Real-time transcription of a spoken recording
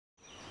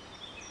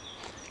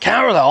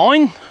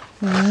Caroline.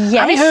 Yes.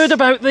 Have you heard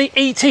about the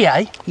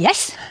ETA?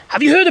 Yes.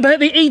 Have you heard about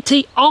the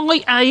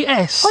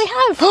ETIAS? I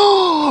have.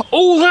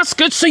 Oh, that's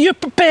good. So you're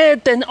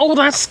prepared then. Oh,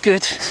 that's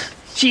good.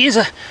 She is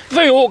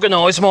very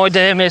organised, my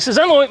dear missus,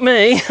 unlike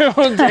me.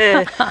 Oh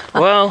dear.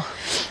 Well,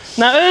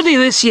 now earlier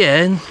this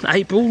year, in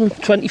April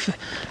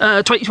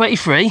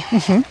 2023,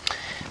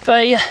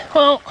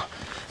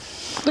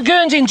 the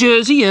Guernsey and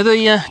Jersey,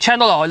 the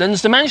Channel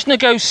Islands, they managed to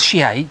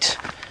negotiate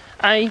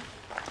a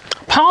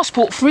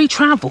passport-free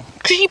travel.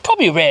 Because you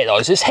probably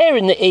realise this, here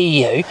in the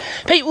EU,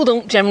 people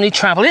don't generally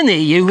travel in the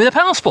EU with their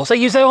passports. They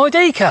use their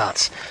ID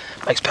cards.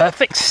 Makes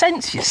perfect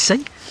sense, you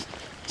see.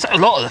 So a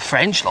lot of the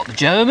French, a lot of the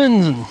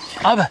Germans and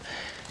other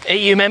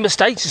EU member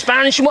states, the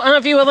Spanish and what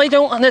have you, well, they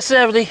don't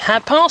necessarily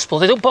have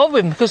passports. They don't bother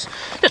with them because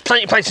there's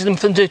plenty of places for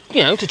them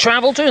to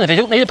travel to, and if they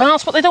don't need a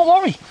passport, they don't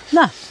worry.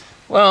 No.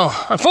 Well,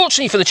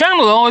 unfortunately for the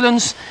Channel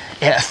Islands,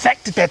 it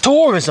affected their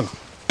tourism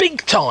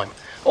big time.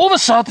 All of a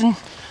sudden,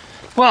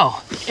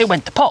 well, it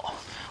went to pot.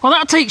 Well,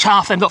 that'll teach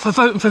half them not for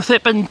voting for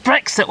flipping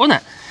Brexit,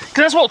 wouldn't it?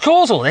 Because that's what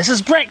caused all this,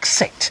 is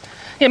Brexit.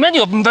 Yeah, many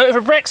of them voted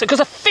for Brexit because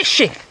of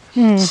fishing.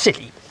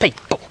 Silly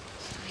people.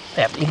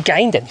 They haven't even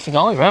gained anything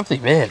either, have they,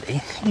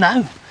 really?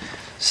 No.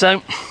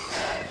 So,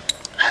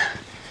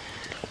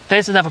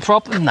 there's another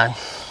problem now.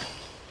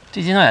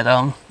 Did you know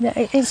that,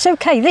 It's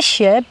okay this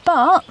year,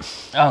 but...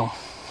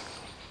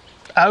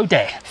 Oh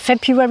dear.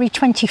 February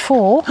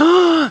 24.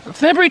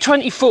 February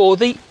 24,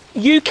 the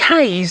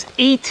UK's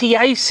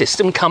ETA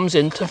system comes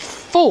into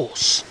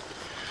force.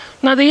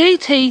 Now, the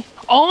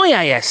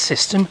ETIAS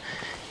system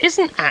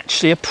isn't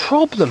actually a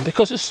problem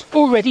because it's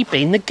already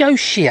been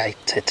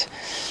negotiated.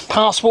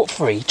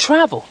 Passport-free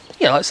travel.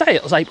 Yeah, like I say,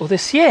 it was April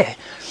this year,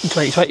 in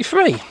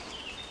 2023.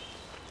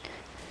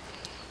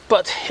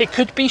 But it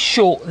could be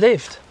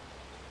short-lived.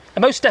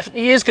 And most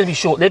definitely is going to be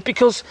short-lived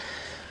because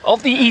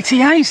of the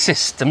ETA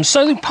system.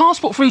 So the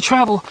passport-free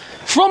travel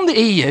from the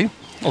EU,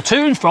 or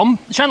to and from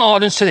the Channel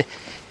Islands to the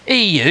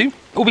EU,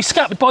 will be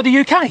scuppered by the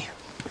UK.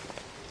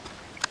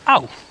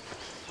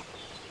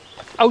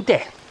 Oh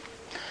dear.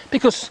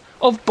 Because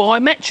of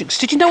biometrics.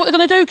 Did you know what they're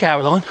going to do,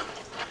 Caroline?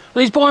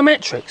 With these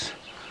biometrics?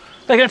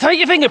 They're going to take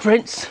your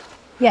fingerprints.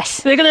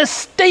 Yes. They're going to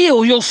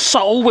steal your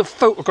soul with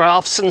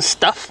photographs and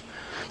stuff.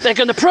 They're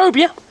going to probe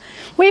you.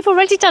 We've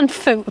already done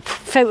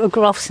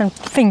photographs and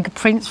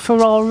fingerprints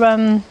for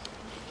our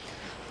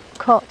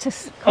I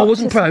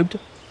wasn't probed.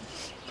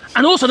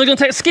 And also they're going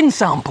to take a skin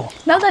sample.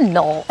 No, they're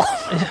not.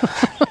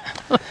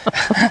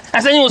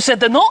 Has anyone said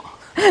they're not?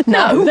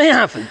 No, they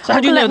haven't. So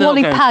how do you know they're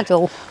not going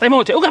paddle? They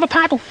might do. We'll have a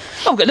paddle.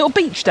 Oh, we've got a little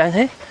beach down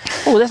here.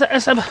 Oh,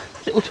 let's have a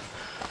little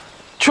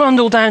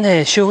trundle down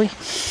here, shall we?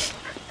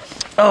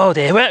 Oh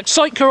dear, we're at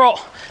Site Carrot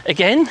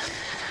again.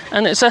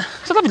 And it's a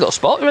lovely little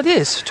spot, it really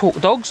is. Talk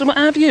dogs and what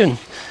have you. And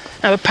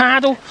have a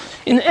paddle.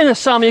 In the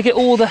summer you get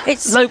all the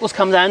locals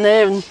come down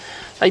there and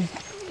they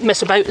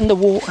mess about in the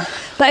water.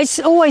 But it's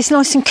always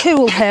nice and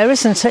cool here,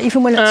 isn't it?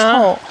 Even when it's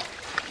hot.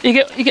 You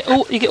get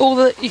all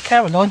the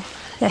Caroline.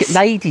 Yes. You get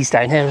ladies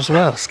down here as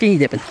well, ski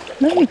dipping.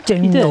 No, you do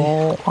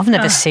not. I've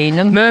never seen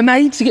them.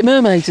 Mermaids, you get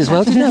mermaids as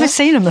well. I've never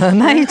seen a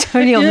mermaid,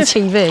 only on the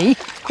TV.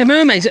 Yeah,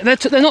 mermaids,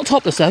 they're not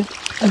topless though.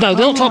 No,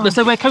 they're not topless,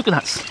 they wear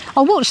coconuts.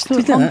 I watched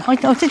them. I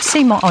did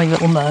see My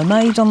Little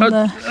Mermaid on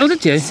the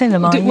did you?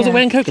 cinema. Was it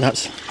wearing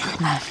coconuts?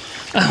 No.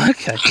 Oh,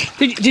 okay.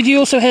 Did you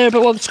also hear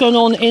about what's going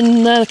on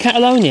in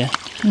Catalonia?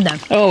 No.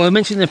 Oh, I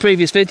mentioned in the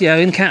previous video,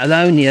 in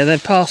Catalonia,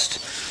 they've passed,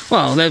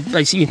 well, they're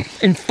basically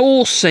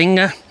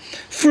enforcing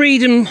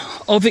freedom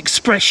of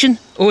expression,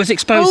 or is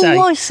expose?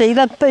 Oh, I see,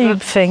 that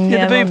boob thing.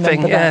 Yeah, the boob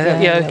thing,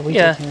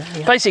 yeah.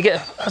 Basically, get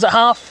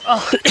half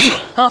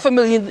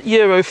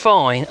 €500,000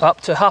 fine,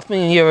 up to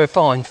 €500,000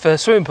 fine for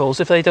swimming pools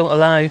if they don't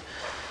allow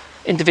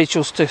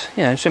individuals to,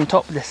 swim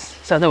topless.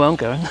 So no, I'm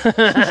going.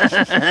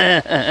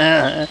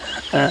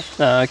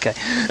 Okay.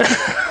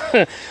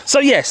 So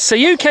yes,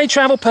 UK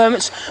travel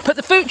permits put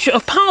the future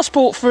of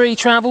passport-free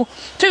travel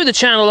to the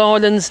Channel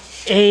Islands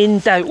in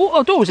doubt.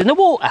 Oh, doors in the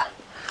water.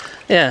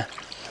 Yeah.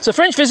 So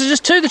French visitors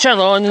to the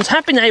Channel Islands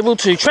have been able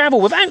to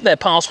travel without their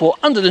passport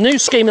under the new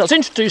scheme that was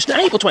introduced in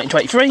April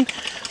 2023.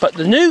 But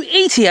the new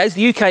ETAs,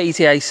 the UK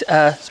ETAs,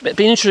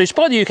 being introduced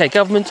by the UK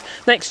government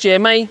next year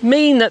may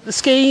mean that the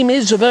scheme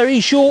is very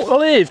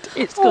short-lived.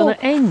 It's going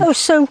to end. Oh,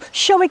 so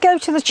shall we go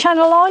to the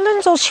Channel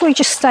Islands or shall we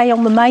just stay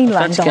on the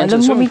mainland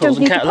island when we don't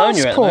need a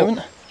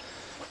passport?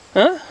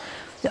 Huh?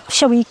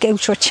 Shall we go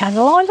to a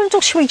Channel Island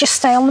or shall we just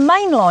stay on the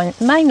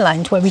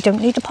mainland where we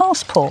don't need a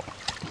passport?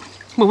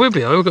 Well, we'll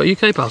be. We've got a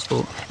UK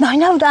passport. No, I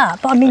know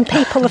that, but I mean,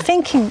 people are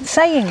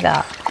saying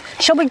that.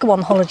 Shall we go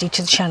on holiday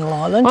to the Channel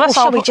Island, or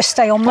shall we just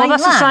stay on mainland? Well,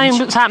 that's the same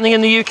that's happening in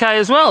the UK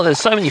as well. There's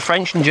so many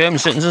French and German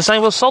citizens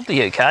saying, well, sod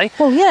the UK.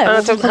 Well, yeah,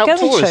 and it doesn't help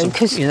tourism,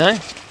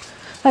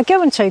 They're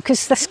going to,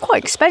 because that's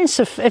quite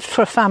expensive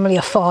for a family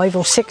of 5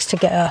 or 6 to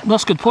get a Well,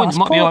 that's a good point. It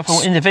might be all right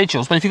for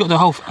individuals, but if you've got the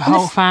whole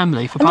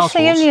family for passports... if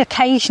they only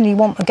occasionally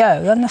want to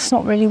go, then that's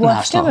not really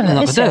worth doing, they're not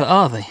going to do it,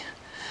 are they?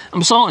 And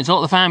besides, a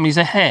lot of the families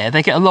are here,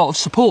 they get a lot of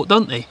support,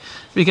 don't they?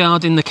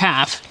 Regarding the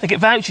CAF, they get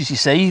vouchers, you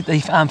see, the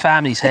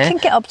families here. They can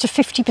get up to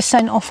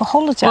 50% off a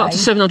holiday. Well, up to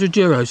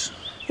 €700.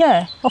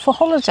 Yeah, off a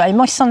holiday.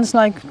 My son's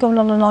now going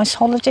on a nice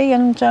holiday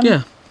and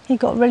he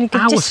got a really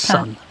good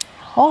discount.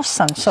 Our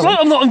son, sorry. Look,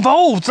 I'm not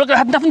involved. Look, I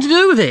had nothing to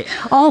do with it.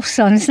 Our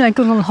son's now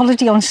going on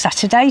holiday on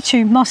Saturday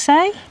to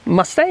Marseille.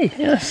 Marseille,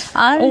 yes.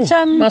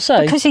 And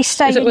Marseille. Because he's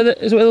staying...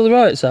 Is it where all the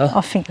riots are?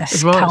 I think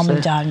that's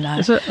calming down now.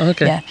 Is it? Oh,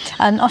 okay. Yeah,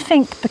 and I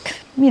think,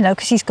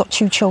 because he's got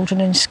 2 children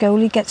in school,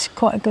 he gets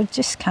quite a good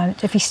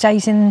discount if he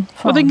stays in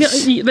France. Well,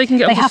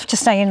 they have to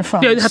stay in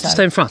France. Yeah, they have to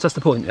stay in France. That's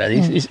the point,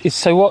 really.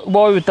 So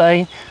why would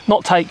they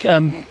not take,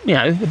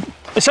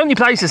 there's so many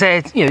places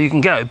here, you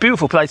can go,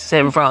 beautiful places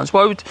here in France.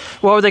 Why would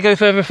they go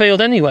further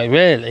afield anyway,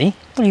 really?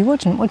 Well, you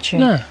wouldn't, would you?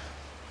 No.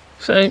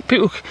 So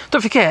people,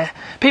 don't forget,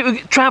 people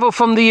travel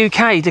from the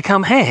UK to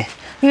come here.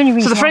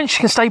 So the French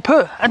can stay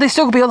put and they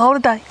still can be on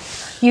holiday.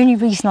 The only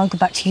reason I go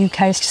back to the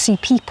UK is to see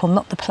people,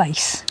 not the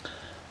place.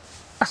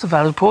 That's a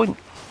valid point.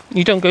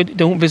 You don't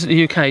visit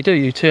the UK, do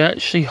you, to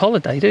actually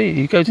holiday, do you?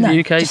 You go to the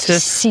UK to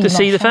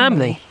see the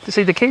family, to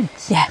see the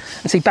kids. Yeah.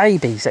 And see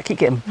babies that keep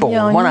getting born,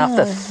 Yeah, one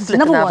after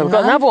flipping another. We've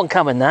got another one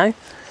coming now.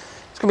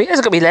 It's going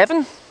to be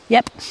 11.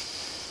 Yep.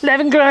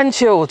 11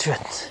 grandchildren.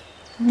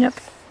 Yep.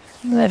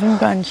 11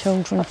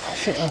 grandchildren.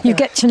 You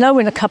get to know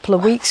in a couple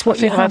of weeks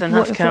what it's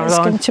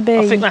going to be.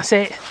 I think that's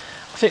it. I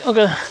think I'm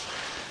going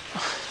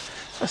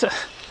to...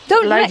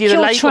 Don't let your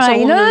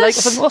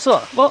trainers. What's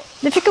that? What?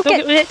 If you could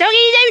don't eat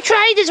no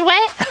trainers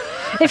wet.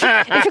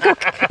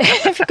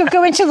 if you could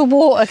go into the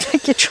water,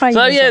 take your trainers.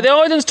 So yeah, the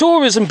island's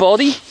tourism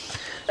body,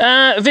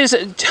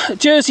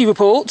 Jersey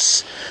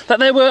reports that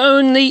there were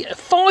only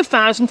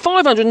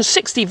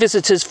 5,560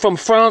 visitors from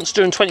France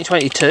during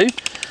 2022,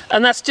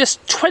 and that's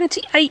just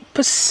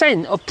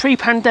 28% of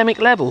pre-pandemic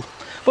level.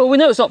 Well, we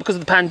know it's not because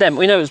of the pandemic.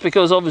 We know it's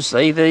because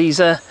obviously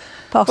these.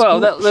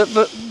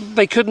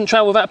 They couldn't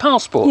travel without a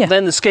passport. Yeah.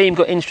 Then the scheme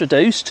got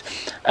introduced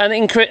and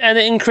it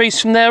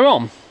increased from there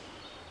on.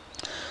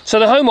 So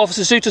the Home Office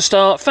is due to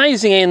start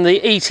phasing in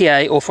the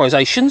ETA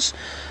authorisations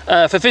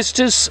for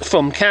visitors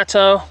from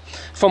Qatar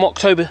from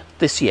October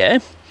this year,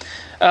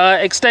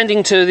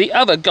 extending to the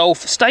other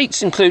Gulf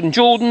states, including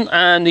Jordan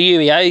and the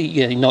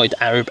UEA, United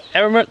Arab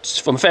Emirates,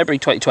 from February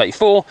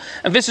 2024,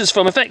 and visitors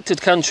from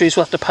affected countries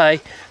will have to pay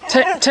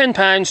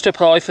 £10 to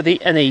apply for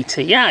an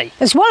ETA.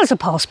 As well as a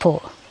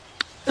passport?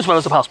 As well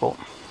as a passport.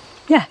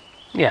 Yeah.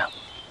 Yeah.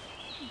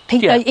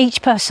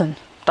 Each person.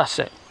 That's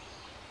it.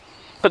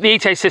 But the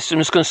ETA system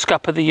is going to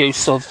scupper the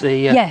use of the...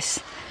 yes.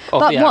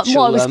 But what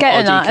I was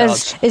getting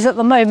at is at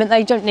the moment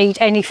they don't need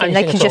anything.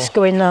 They can just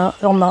go in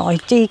on the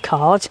ID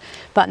card.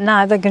 But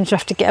now they're going to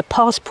have to get a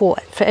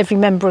passport for every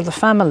member of the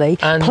family,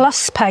 and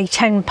plus pay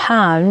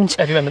 £10.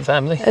 Every member of the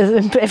family?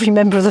 Every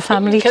member of the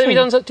family. Do you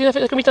know if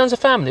it can be done as a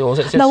family, or is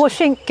it just... No, I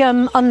think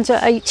under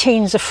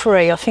 18s are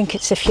free. I think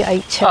it's if you're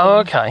 18. Oh,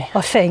 okay.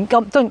 I think.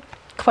 Don't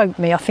quote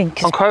me, I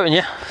think. I'm quoting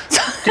you.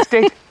 Just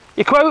did.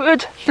 You're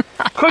quoted.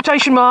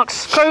 Quotation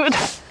marks. Quoted.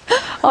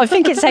 I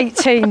think it's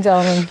 18,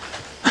 darling.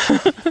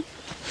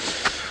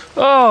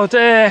 Oh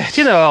dear,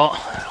 do you know what?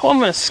 I'm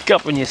going to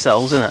scuppering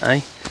yourselves, isn't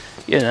it,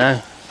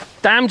 eh?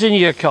 Damaging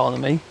your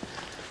economy,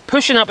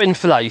 pushing up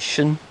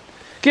inflation,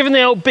 giving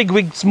the old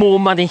bigwigs more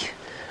money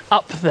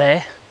up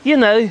there,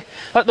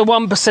 like the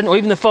 1% or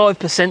even the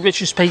 5%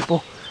 richest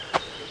people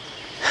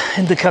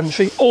in the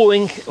country, or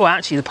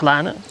actually the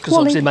planet, because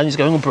obviously money's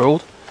going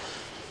abroad.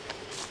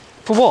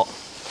 For what?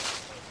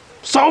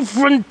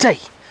 Sovereignty,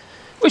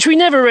 which we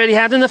never really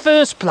had in the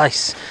first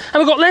place. And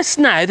we've got less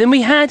now than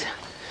we had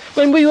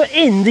when we were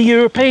in the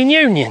European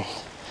Union.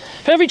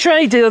 For every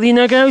trade deal you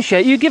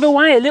negotiate, you give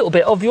away a little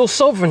bit of your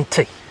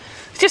sovereignty.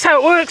 It's just how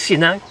it works, Did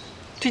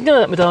you know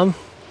that, madame?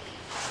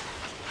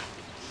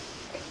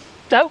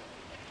 No?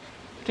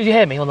 Did you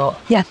hear me or not?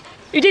 Yeah.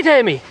 You did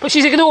hear me, but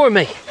she's ignoring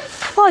me.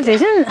 I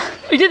didn't.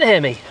 You didn't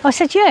hear me? I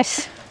said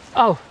yes.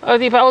 All I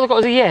got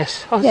was a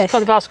yes. I was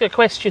kind of asking a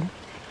question.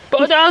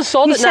 But I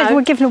saw that now. You said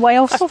we're giving away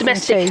our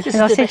sovereignty. Domestic.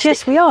 And I said,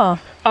 yes, we are.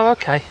 Oh,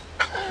 okay.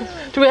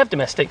 Do we have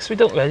domestics? We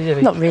don't really, do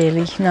we? Not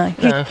really, no.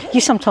 You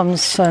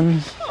sometimes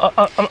I'm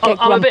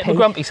a bit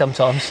grumpy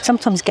sometimes.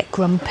 Sometimes get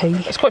grumpy.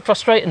 It's quite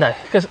frustrating though,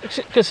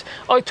 because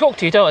I talk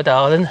to you, don't I,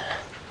 darling?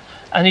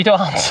 And you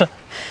don't answer.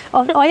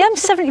 I am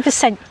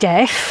 70%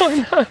 deaf. I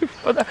know,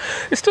 but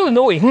it's still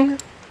annoying.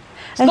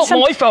 It's not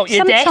my fault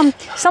you're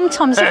deaf.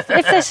 Sometimes if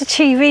there's a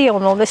TV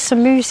on or there's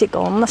some music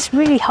on, that's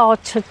really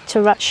hard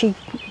to actually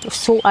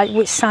sort out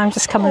which sound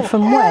is coming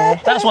from where.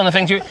 That's one of the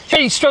things you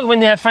really struggle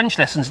when you have French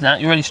lessons now.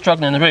 You're really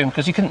struggling in the room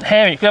because you couldn't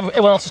hear it.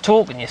 Everyone else is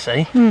talking, you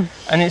see, and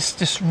it's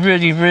just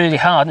really, really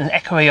hard and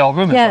echoey old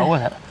room as well,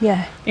 isn't it?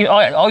 Yeah.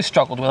 I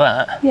struggled with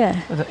that.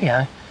 Yeah.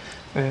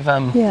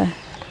 Yeah.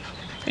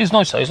 He's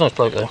nice though. He's a nice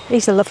bloke though.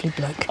 He's a lovely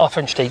bloke. Our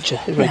French teacher.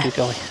 He's a really good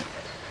guy.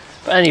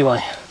 But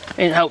anyway. It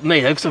didn't help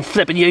me though, because I'm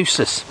flipping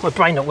useless. My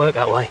brain don't work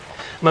that way.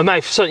 My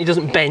mouth certainly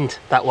doesn't bend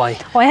that way.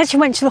 I actually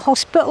went to the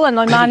hospital and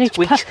I managed.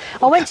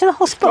 I went to the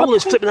hospital. All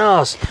those flipping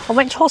R's. I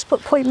went to hospital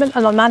appointment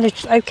and I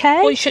managed okay.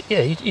 Well, you should.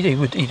 Yeah, you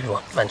would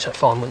manage that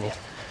fine, wouldn't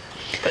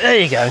you? But there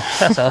you go,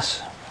 that's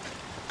us.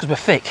 Because we're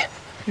thick.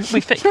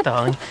 We're thick,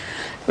 darling.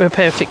 We're a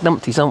pair of thick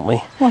numpties, aren't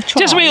we? Well, I try.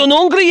 Just real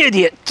hungry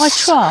idiots. I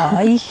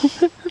try.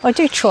 I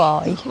do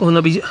try. Oh, no,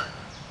 you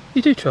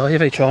do try. You're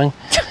very trying.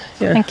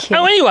 Yeah. Thank you.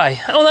 Oh, anyway,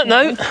 on that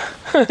note,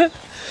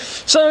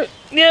 so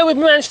yeah, we've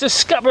managed to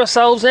scupper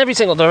ourselves in every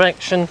single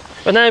direction.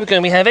 But now we're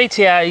going to have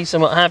ETAs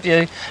and what have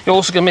you. You're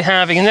also going to be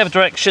having another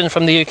direction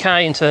from the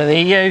UK into the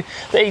EU,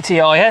 the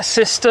ETIS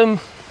system.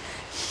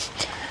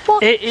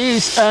 What? It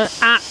is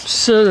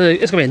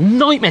absolute. It's going to be a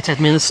nightmare to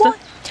administer. What?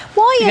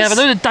 Why you have a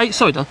load of data.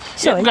 Sorry, Don.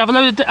 Yeah, we have a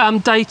load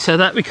of data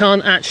that we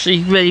can't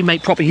actually really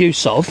make proper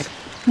use of.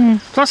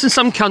 Plus, in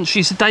some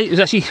countries, the data is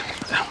actually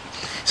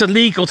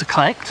illegal to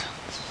collect.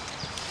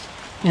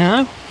 You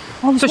know,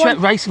 especially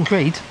about race and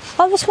creed.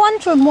 I was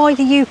wondering why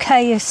the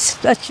UK is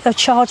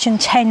charging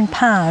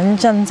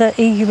 £10 and the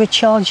EU are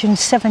charging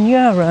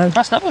 €7.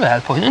 That's another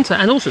valid point, isn't it?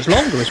 And also it's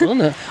longer as well,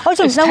 isn't it? I don't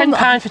know. It's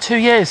 £10 for 2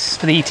 years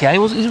for the ETA, is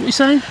what you're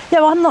saying? Yeah,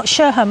 well, I'm not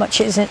sure how much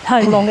it is,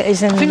 how long it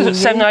is in the EU. I think it's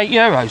 €7 or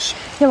 €8.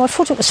 Yeah, well, I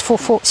thought it was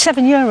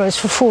 €7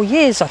 for 4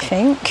 years, I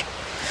think.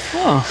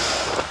 Oh,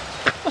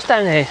 what's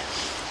down here?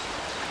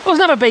 Oh, there's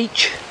another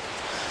beach.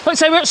 Like I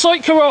say, we're at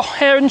Soikaro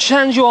here in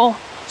San Juan,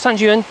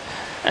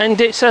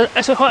 and it's a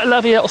quite a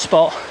lovely little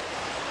spot.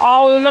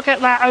 Oh, look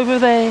at that over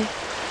there.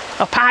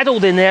 I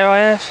paddled in there, I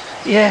have.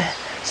 Yeah.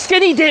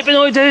 Skinny dipping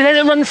I do, let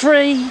it run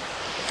free.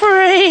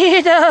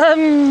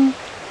 Freedom!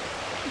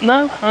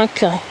 No?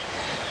 Okay.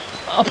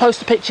 I'll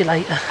post a picture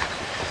later.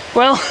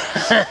 Well.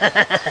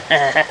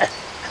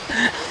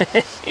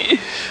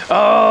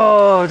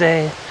 Oh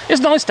dear.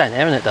 It's nice down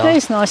there, isn't it, darling? It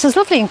is nice. It's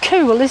lovely and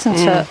cool, isn't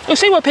it? You'll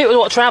see why people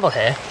want to travel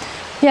here.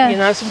 Yeah. You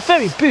know, some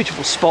very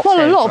beautiful spots. Well,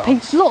 here a lot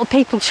of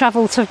people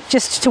travel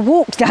just to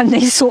walk down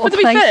these sort of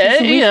places. Fair,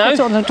 and you know, put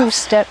it on the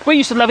doorstep. We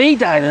used to love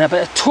ETA,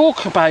 but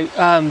talk about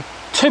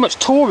too much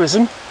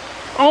tourism.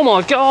 Oh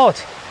my God!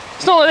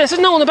 It's not like this.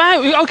 There's no one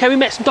about. Okay, we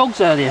met some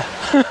dogs earlier,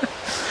 but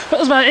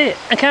that's about it.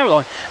 And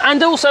Caroline,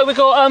 and also we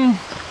got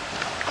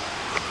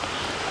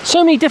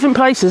so many different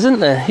places, isn't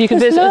there? You can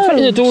visit in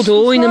the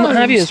Dordogne and what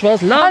have you as well.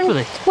 It's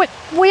lovely.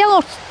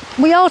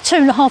 We are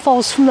 2.5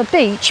 hours from the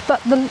beach, but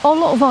a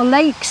lot of our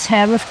lakes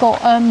here have got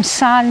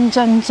sand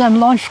and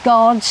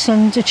lifeguards,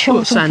 and the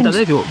children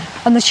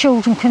and the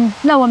children can.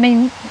 No, I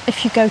mean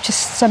if you go to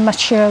Saint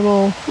Mathieu or.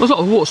 Well, there's a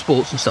lot of water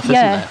sports and stuff, isn't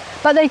there?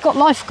 But they've got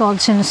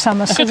lifeguards in the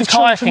summer. So the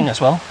kayaking as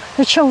well.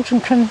 The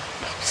children can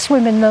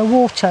swim in the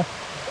water.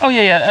 Oh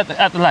yeah,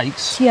 at the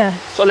lakes. Yeah.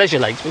 So leisure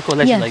lakes. We call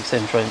leisure lakes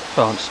in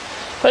France.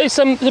 But it's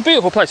a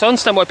beautiful place. I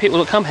understand why people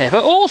don't come here.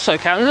 But also,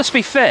 Karen, let's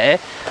be fair,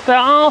 there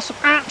are some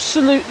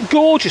absolute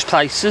gorgeous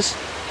places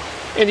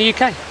in the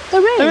UK.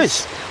 There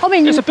is. I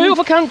mean, it's a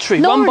beautiful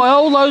country run by a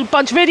whole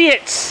bunch of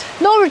idiots.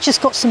 Norwich has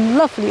got some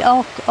lovely.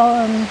 Well,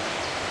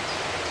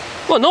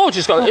 Norwich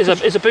is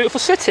a beautiful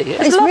city.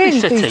 It's a lovely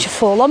really city.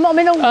 Beautiful. I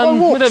mean, I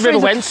walked with the River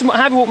Wents and what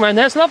have you, walk around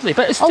there. It's lovely.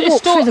 But it's still.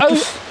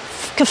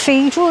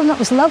 Cathedral, and that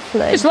was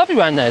lovely. It's lovely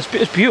around there. It's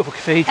a beautiful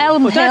cathedral.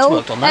 Elm Hill.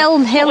 Worked on that.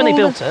 Elm Hill. Not when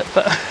they built it,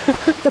 but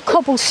the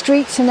cobbled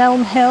streets in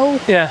Elm Hill.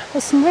 Yeah.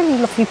 There's some really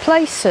lovely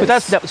places. But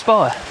that's up the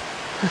spire.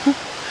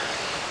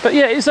 But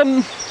yeah, it's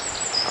but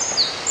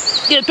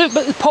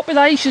the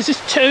population is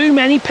just too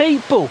many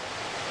people.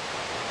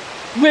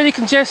 Really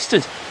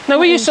congested. No,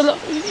 we used to.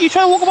 You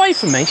try and walk away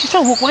from me. She's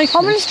trying to walk away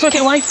from me. She's trying to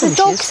get away from me.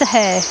 The dogs are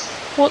here.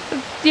 What?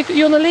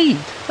 You're on the lead.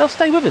 They'll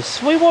stay with us.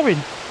 What are you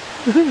worrying?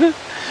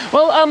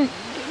 Well,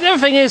 the other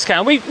thing is,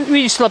 Karen, we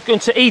used to love going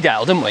to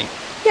Edale, didn't we?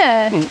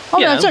 Yeah.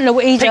 I don't know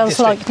what Edale's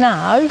like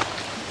now.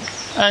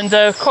 And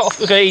quite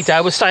often we go to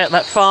Edale, we'll stay at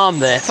that farm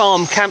there,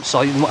 farm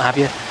campsite and what have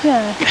you.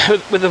 Yeah.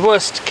 with the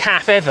worst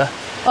calf ever.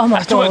 Oh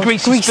my God.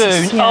 Greasy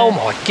spoon. Yeah. Oh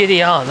my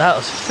giddy aunt, that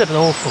was flipping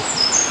awful.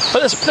 But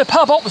there's the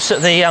pub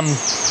opposite the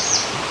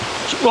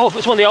well,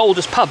 it's one of the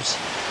oldest pubs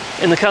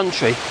in the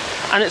country.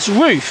 And its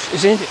roof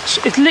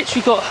it's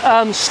literally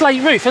got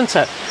slate roof, isn't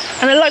it?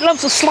 And it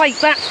loves a slate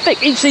that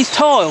thick. Each of these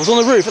tiles on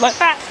the roof are like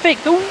that thick.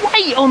 The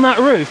weight on that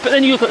roof. But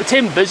then you look at the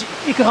timbers,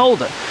 you can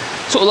hold it.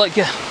 Sort of like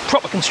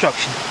proper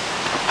construction.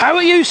 How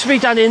it used to be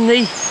done in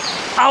the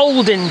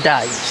olden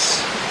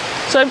days.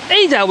 So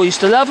Edale we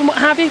used to love and what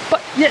have you.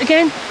 But yet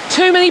again,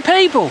 too many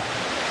people.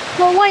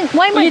 Well, Wayne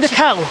went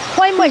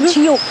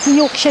to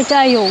Yorkshire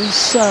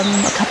Dales a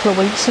couple of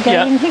weeks ago,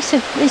 and he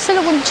said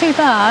it wasn't too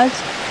bad.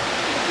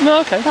 No,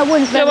 okay. That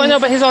wouldn't. Yeah, well, no,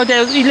 but his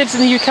idea. He lives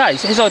in the UK,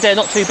 so his idea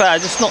not too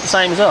bad. It's not the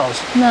same as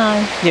ours. No.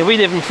 Yeah, we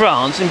live in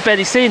France and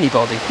barely see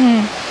anybody.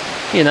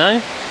 You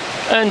know,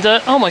 and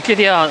oh my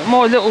giddy aunt,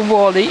 my little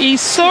Wally, he's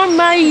so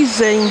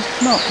amazing.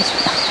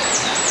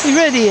 He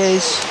really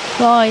is.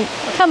 Right,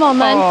 come on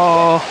then.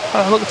 Oh,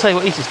 I'm not gonna tell you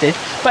what he just did.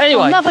 But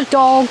anyway, another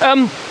dog.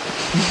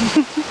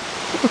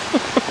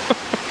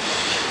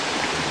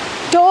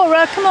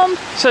 Dora, come on.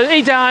 So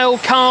Edale,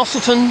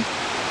 Castleton.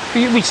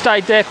 We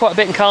stayed there quite a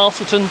bit in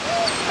Castleton,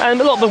 and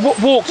a lot of the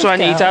walks around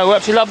Edale were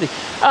absolutely lovely.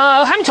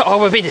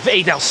 We've been to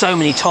Edale so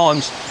many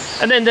times.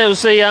 And then there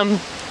was the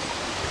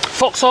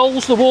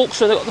foxholes, the walks,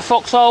 so they've got the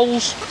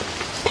foxholes.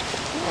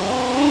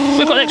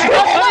 We've got an extra.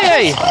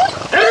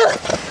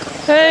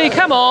 Hey,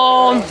 come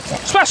on,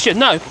 Sebastian,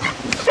 no.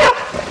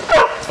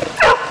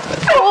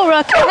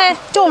 Pandora, come here.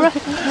 Dora.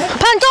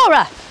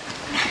 Pandora!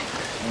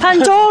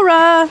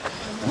 Pandora!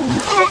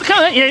 Oh,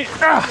 come at you.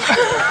 Oh.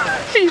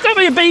 You've got to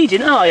be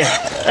obedient, are you?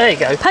 There you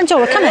go.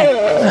 Pandora, come here.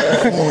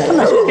 Come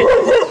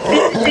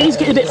on. He's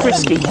getting a bit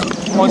frisky.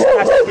 Mine's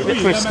a bit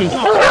frisky.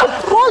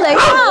 Wally,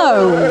 no!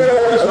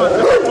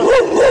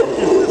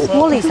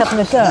 Wally's having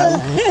a go.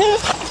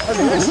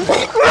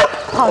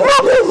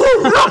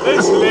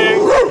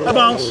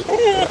 Avance.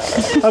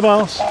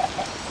 Avance.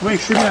 Oui,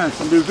 je suis bien.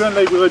 Ça me donne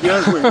là, il voudrait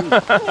bien jouer.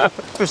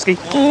 Frisky.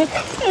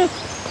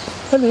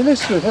 Allez,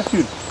 laisse-le,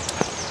 recule.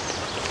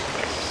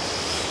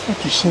 Ah,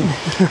 tu sais.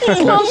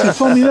 C'est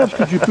formidable ce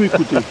que tu peux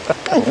écouter.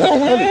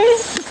 Allez.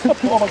 Hop,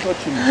 on va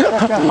continuer.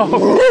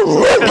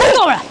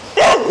 Pandora!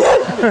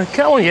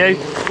 Come on, you.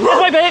 This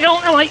way, baby. Go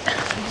on, wait.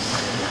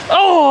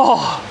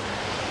 Oh!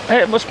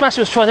 Smash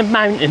was trying to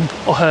mount him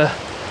or her.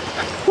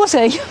 Was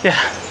he? Yeah.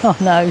 Oh,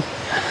 no.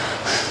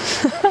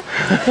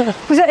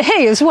 Was it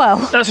he as well?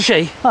 That was a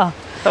she. Oh.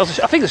 That was a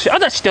she. I think it's a she. I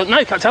actually don't know.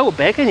 You can't tell what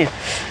bear, can you?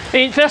 I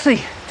mean,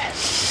 firstly,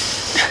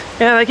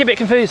 yeah, they get a bit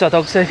confused, our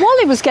dogs do.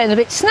 Wally was getting a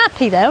bit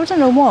snappy there. I don't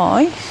know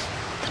why.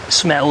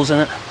 Smells,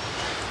 isn't it?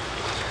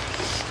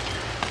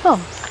 Oh.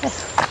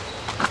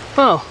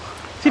 Well,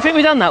 do you think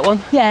we've done that one?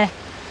 Yeah.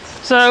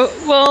 So,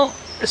 well,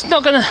 it's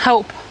not going to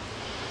help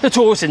the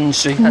tourist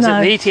industry, as No.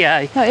 in the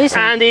ETA No, it isn't.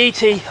 and the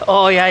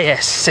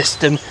ETIAS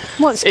system.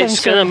 What's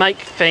It's going to make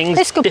things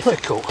It's going to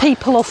difficult. put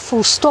people off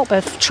full stop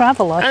of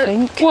travel, I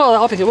think.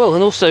 Well, I think it will,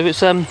 and also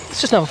it's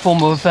just another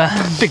form of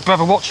Big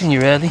Brother watching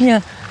you, really,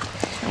 Yeah.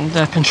 and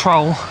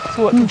control. It's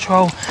all about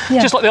control.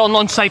 Yeah. Just like the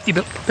online safety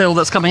bill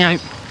that's coming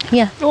out.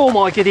 Yeah. Oh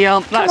my giddy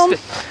aunt, on.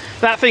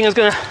 that thing is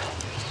going to,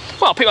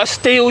 well, people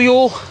steal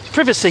your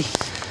privacy.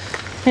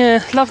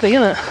 Yeah, lovely,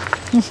 isn't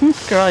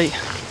it? Great.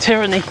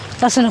 Tyranny.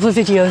 That's another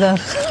video though.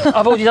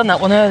 I've already done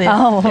that one earlier.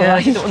 Oh, yeah,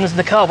 right. that one was in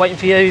the car waiting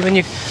for you when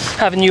you're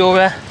having your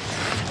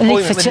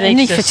appointment with the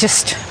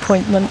anaesthetist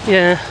appointment.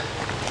 Yeah.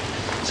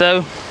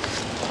 So,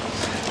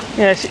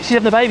 yeah, she's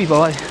having a baby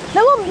boy.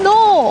 No, I'm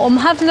not. I'm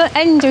having an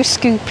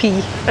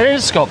endoscopy. An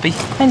endoscopy.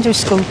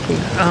 Endoscopy.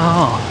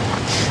 Oh.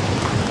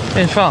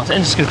 In France,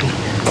 endoscopy.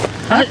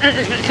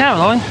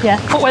 Caroline. Yeah.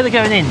 What way are they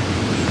going in?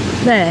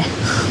 There.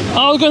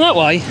 Oh, they're going that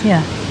way?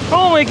 Yeah.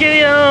 Oh my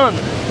giddy aunt.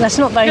 That's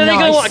not very They're nice.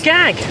 going to what, a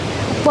gag?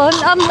 Well,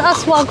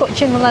 that's why I've got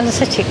general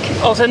anaesthetic.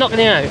 Oh, so they're knocking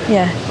you out?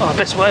 Yeah. Oh,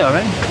 best way, I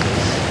reckon.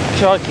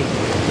 Crikey.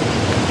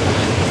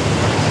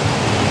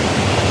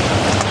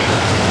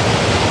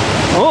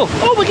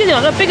 Oh, we're getting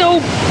on that big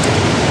old.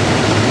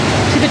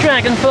 See the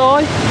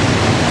dragonfly?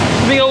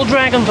 The big old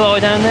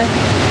dragonfly down there.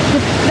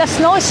 That's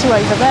nicer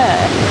over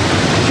there.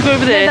 Should we go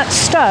over there? That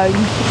stone.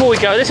 Before we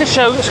go, let's just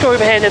show. Let's go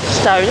over here near the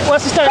stone.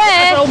 What's the stone? There.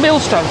 That's an old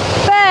millstone.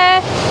 There.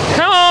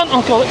 Come on!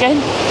 Oh God,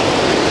 again.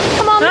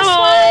 Come on, Come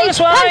on, this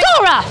way.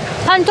 Pandora!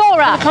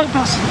 Pandora! Can't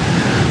pass.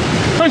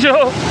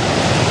 Bonjour.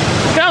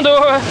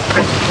 Pandora.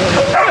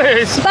 There it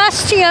is.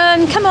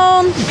 Sebastian, come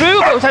on.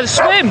 Beautiful. We've had a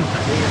swim.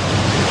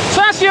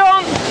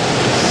 Sebastian.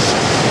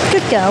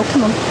 Good girl,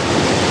 come on.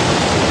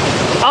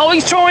 Oh,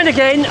 he's trying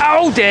again.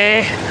 Oh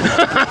dear.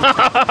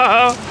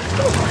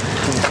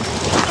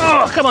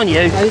 Oh, come on,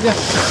 you.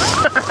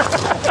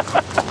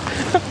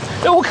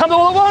 They all come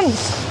all at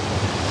once.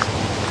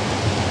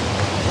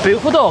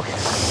 Beautiful dog.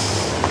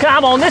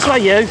 Come on, this way,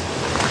 you.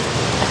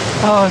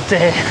 Oh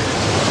dear.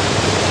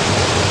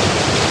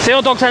 See,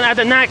 our dogs haven't had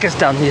the knackers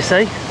done, you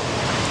see.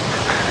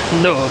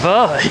 No, have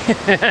I.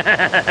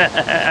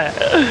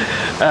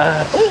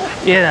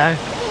 You know.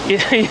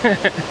 Yeah.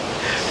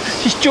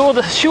 She's jaw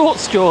the short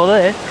straw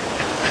there.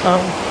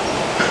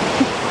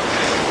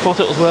 Thought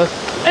it was worth.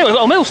 Anyway, we've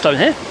got a millstone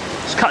here.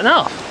 It's cut in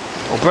half.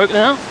 Or broken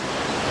in half.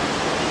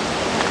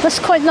 That's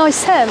quite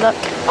nice hair, look.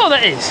 Oh,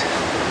 that is.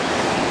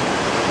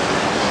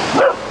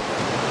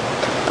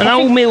 An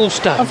old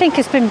millstone. I think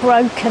it's been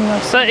broken or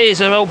something. That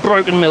is an old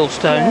broken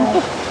millstone.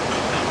 Yeah.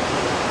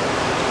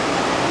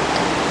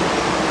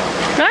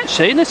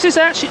 Actually, that's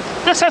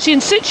actually in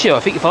situ, I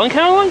think you find,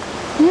 Caroline.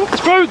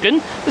 It's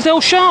broken. There's the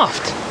old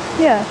shaft.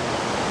 Yeah.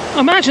 I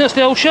imagine that's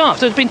the old shaft.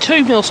 There's been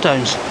two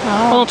millstones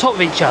on top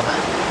of each other.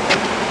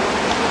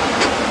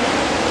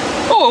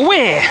 Oh, a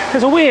weir.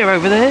 There's a weir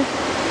over there.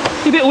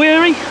 You a bit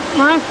weary?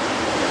 No?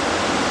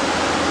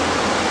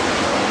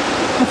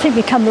 I think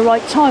we come the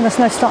right time. It's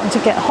now starting to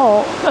get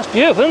hot. That's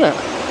beautiful, isn't it?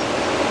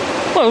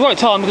 Well, the right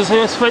time because it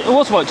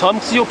was the right time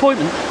because of your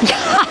appointment.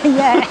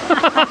 Yeah.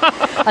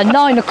 A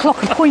 9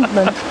 o'clock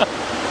appointment.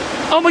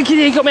 Oh my God,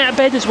 you got me out of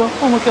bed as well.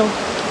 Oh my God.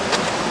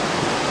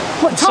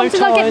 What time so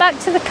did I get tired. back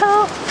to the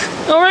car?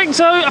 I reckon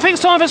so. I think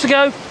it's time for us to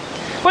go.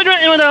 What do you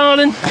reckon, my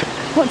darling?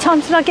 What time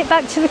did I get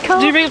back to the car?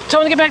 Do you think it's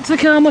time to get back to the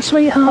car, my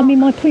sweetheart? I mean,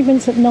 my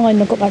appointment's at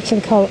 9. I got back to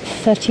the car at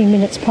 13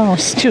 minutes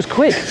past. She was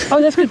quick. Oh,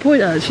 that's a good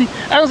point, actually.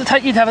 How long does it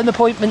take you to have an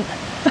appointment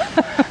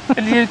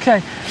in the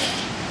UK?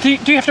 Do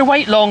you have to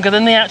wait longer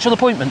than the actual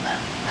appointment?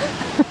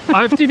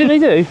 Do you think they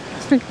do?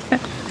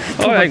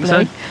 I reckon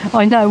so.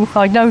 I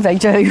know they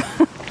do.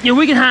 Yeah,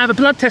 we can have a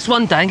blood test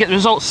one day and get the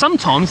results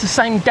sometimes the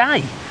same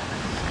day,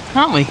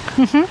 aren't we?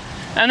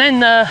 Mm-hmm. And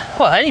then,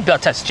 well, any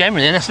blood test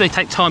generally, unless they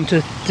take time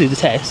to do the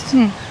test.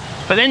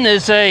 But then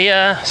there's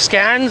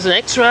scans and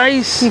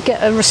X-rays. You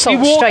get a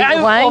result straight away.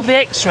 You walk out of the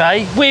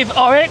X-ray with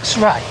our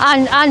X-ray.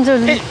 And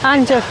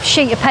a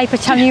sheet of paper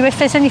telling you if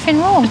there's anything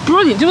wrong. It's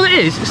brilliant. Do you know what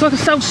it is? It's like a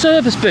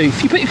self-service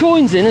booth. You put your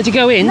coins in as you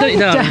go in, don't you?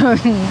 Don't.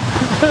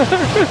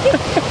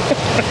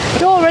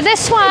 Dora,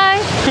 this way.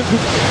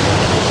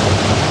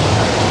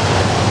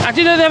 And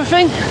do you know the other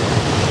thing?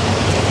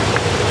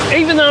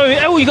 Even though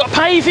you've got to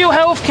pay for your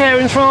healthcare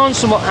in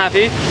France and what have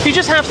you, you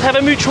just have to have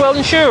a mutual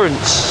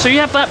insurance. So you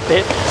have that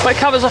bit, but it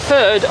covers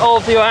 1/3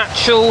 of your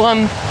actual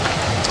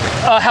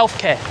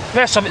healthcare. The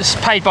rest of it's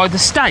paid by the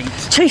state.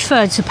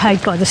 2/3 are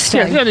paid by the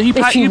state. Yeah, you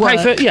pay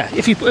for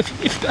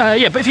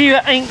but if you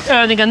ain't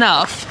earning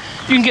enough,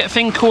 you can get a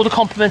thing called a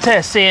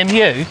complementaire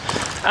CMU,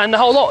 and the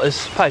whole lot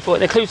is paid for.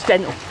 It includes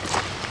dental.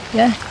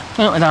 Yeah.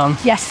 Aren't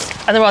they? Yes.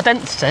 And there are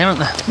dentists there, aren't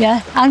there?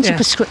 Yeah, and your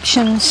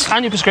prescriptions.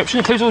 And your prescription,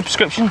 includes all the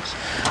prescriptions.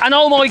 And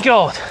oh my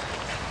God.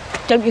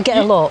 Don't you get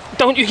a lot?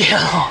 Don't you get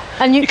a lot?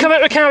 And you come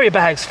out with carrier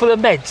bags full of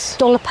meds.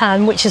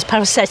 Doliprane, which is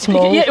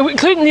paracetamol. Yeah,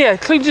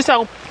 including just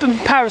our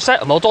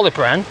paracetamol,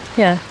 Doliprane.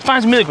 Yeah.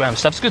 1,000 milligram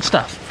stuff, it's good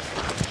stuff.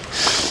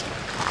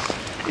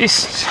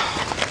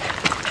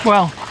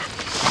 Well,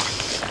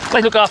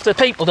 they look after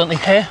the people, don't they,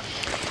 here?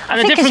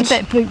 And I think it's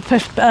a bit...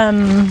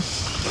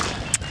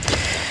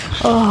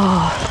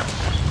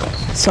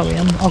 sorry,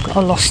 I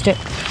lost it.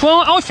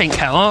 Well, I think,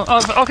 Cal, I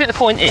think the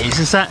point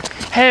is that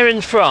here in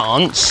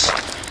France,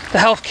 the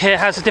healthcare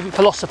has a different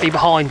philosophy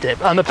behind it.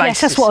 Yes,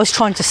 that's what I was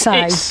trying to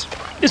say.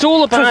 It's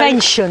all about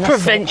prevention.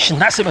 Prevention.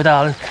 That's it, my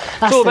darling.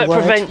 It's all about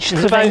prevention.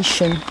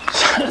 Prevention.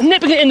 It's about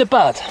nipping it in the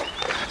bud,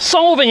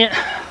 solving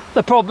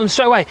the problem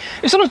straight away.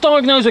 If someone's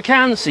diagnosed with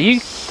cancer,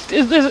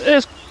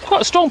 there's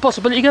quite a strong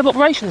possibility you get an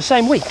operation the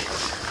same week.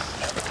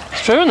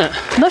 It's true, isn't it?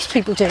 Most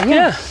people do.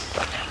 Yeah.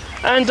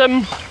 And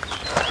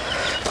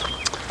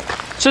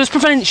so there's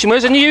prevention,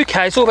 whereas in the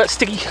UK it's all about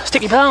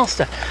sticky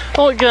plaster.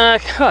 Like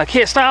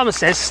Keir Starmer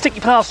says, sticky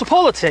plaster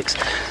politics.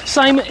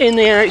 Same in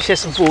the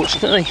NHS,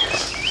 unfortunately.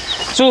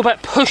 It's all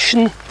about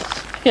pushing,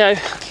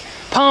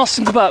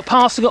 passing the buck,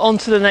 passing it on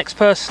to the next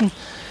person,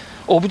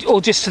 or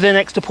just to the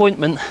next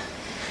appointment.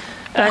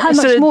 How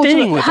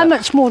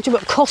much more do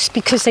it cost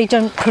because they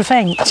don't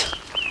prevent?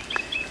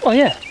 Oh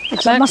yeah,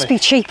 exactly. It must be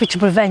cheaper to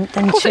prevent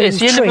than to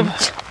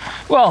treat.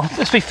 Well,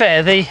 let's be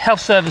fair, the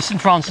health service in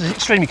France is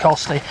extremely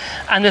costly,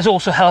 and there's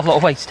also a hell of a lot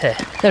of waste here.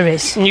 There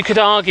is. And you could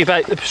argue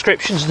about the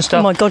prescriptions and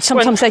stuff. Oh my God,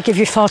 sometimes they give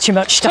you far too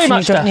much stuff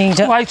and you don't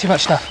need it. Way too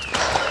much stuff.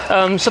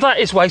 So that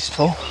is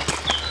wasteful.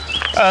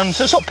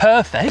 So it's not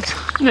perfect.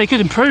 They could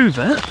improve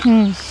it.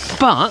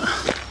 But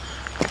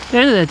at the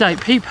end of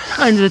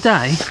the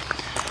day,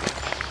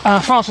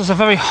 France has a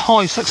very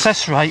high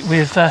success rate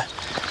with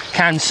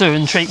cancer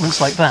and treatments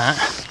like that.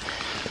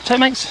 So to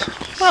me it makes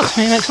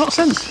a lot of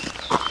sense.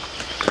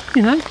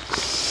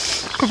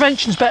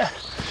 Prevention's better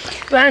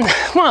than,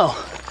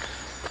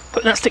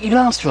 putting that sticky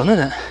plaster on,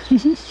 isn't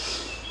it?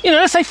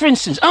 Let's say, for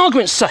instance,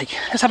 argument's sake,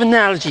 let's have an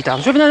analogy,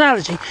 darling. So we have an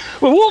analogy.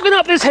 We're walking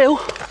up this hill,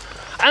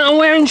 and I'm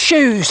wearing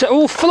shoes that are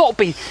all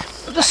floppy.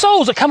 The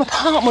soles have come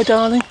apart, my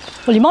darling.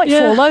 Well, you might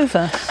fall over.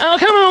 And I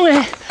come along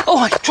here,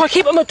 I try to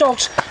keep up my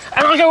dogs,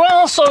 and I go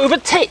arse over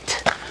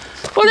tit.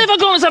 Well, if I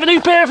go and have a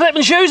new pair of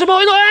flipping shoes, it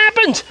might not have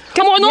happened.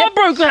 Come on, I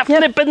broke that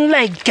flipping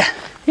leg.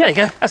 There you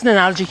go, that's an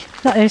analogy.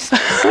 That is.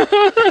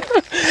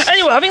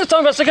 Anyway, I think it's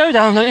time for us to go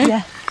down, don't you?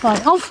 Yeah.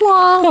 Right, au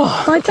revoir.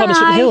 Bye-bye. Climb us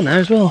up the hill now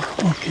as well.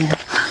 Okay.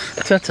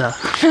 Ta-ta.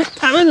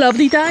 Have a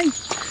lovely day.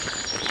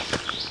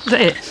 Is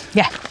that it?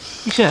 Yeah.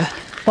 You sure?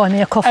 Buy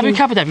me a coffee. Have we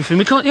covered everything?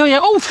 We can't. Oh yeah.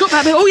 Oh, forgot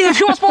that bit. Oh yeah. If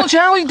you want to sponsor the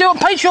channel, you can do it on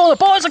Patreon.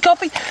 Buy us a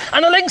coffee,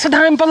 and the links are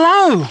down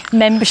below.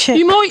 Membership.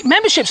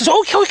 Memberships.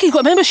 Oh, you've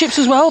got memberships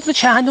as well for the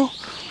channel.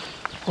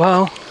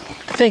 Well,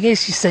 the thing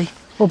is, you see.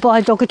 Or buy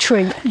a dog a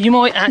treat. You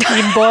might actually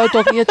even buy a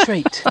doggy a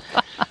treat.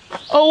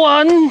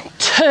 1,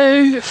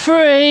 2,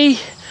 3,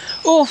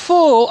 or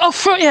 4. Oh,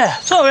 3, yeah,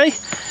 sorry.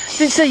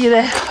 Didn't see you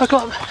there.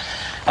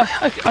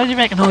 I didn't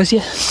recognise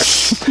you.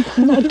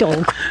 I'm not a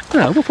dog.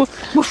 No, woof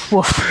woof. Woof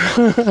woof.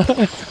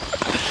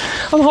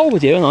 I'm horrible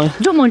to you, aren't I?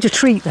 I don't mind a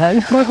treat though.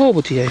 Am I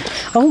horrible to you?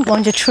 I won't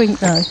mind a treat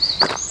though.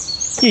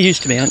 You're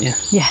used to me, aren't you?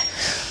 Yeah.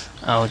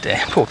 Oh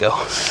dear, poor girl.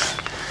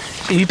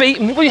 So you beat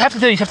them, what you have to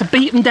do is you have to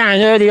beat them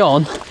down early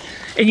on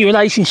in your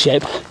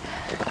relationship.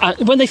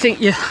 When they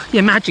think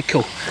you're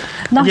magical,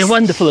 and you're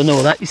wonderful and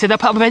all that, you say they'll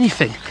put up with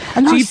anything.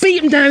 So you beat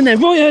them down there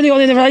right early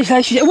on in the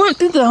relationship. It worked,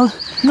 didn't it?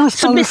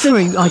 Nice bowl of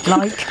fruit, I'd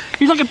like.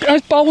 You'd like a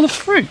nice bowl of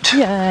fruit?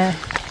 Yeah.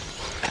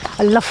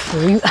 I love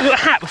fruit. You've got a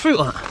hat with fruit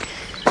on it?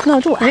 No, I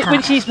don't want a hat.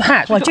 When she needs a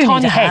hat, well, you've got a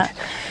tiny head.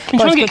 You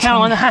try and get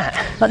Caroline a hat.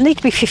 But it needs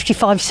to be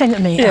 55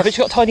 centimetres. Yeah, but she's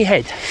got a tiny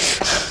head.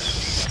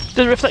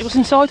 Does it reflect what's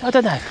inside? I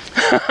don't know.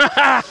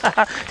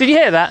 Did you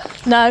hear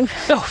that? No.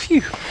 Oh,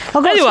 phew.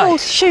 I've got small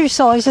shoe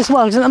size as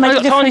well. Doesn't that make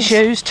a difference? Tiny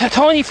shoes,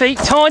 tiny feet,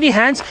 tiny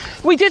hands.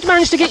 We did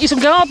manage to get you some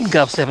garden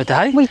gloves the other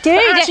day. We did.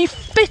 They actually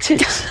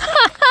fitted.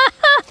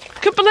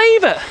 Couldn't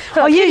believe it.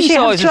 I usually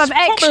have to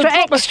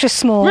have extra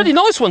small. Really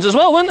nice ones as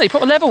well, weren't they?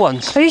 Proper leather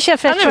ones. I usually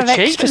have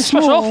extra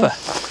small. Special offer.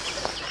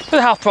 Were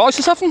they half price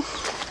or something?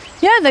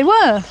 Yeah, they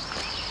were.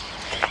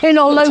 in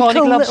our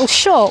local little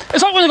shop.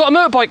 It's like when I got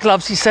motorbike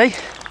gloves, you see.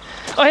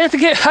 I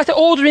had to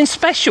order in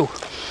special.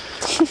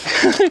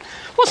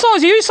 What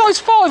size are you? Size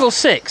 5 or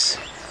 6?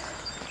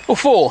 Or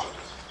 4?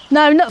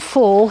 No, not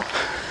 4.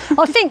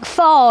 I think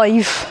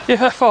 5.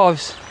 Yeah,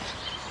 5s.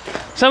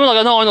 So I'm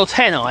like a 9 or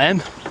 10 I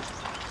am.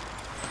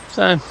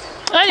 So,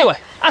 anyway,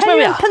 that's where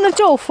we are. Open the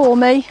door for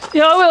me?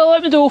 Yeah, I will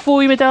open the door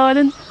for you, my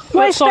darling.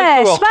 Where's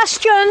there?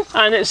 Sebastian!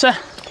 And it's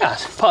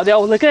that's part of the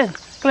old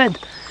Glen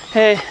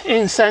here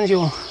in San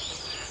Juan.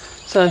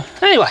 So,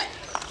 anyway,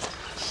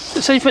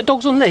 let's see if it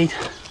dogs on lead.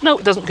 No,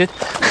 it doesn't. Good.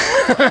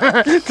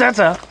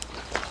 Ta-ta.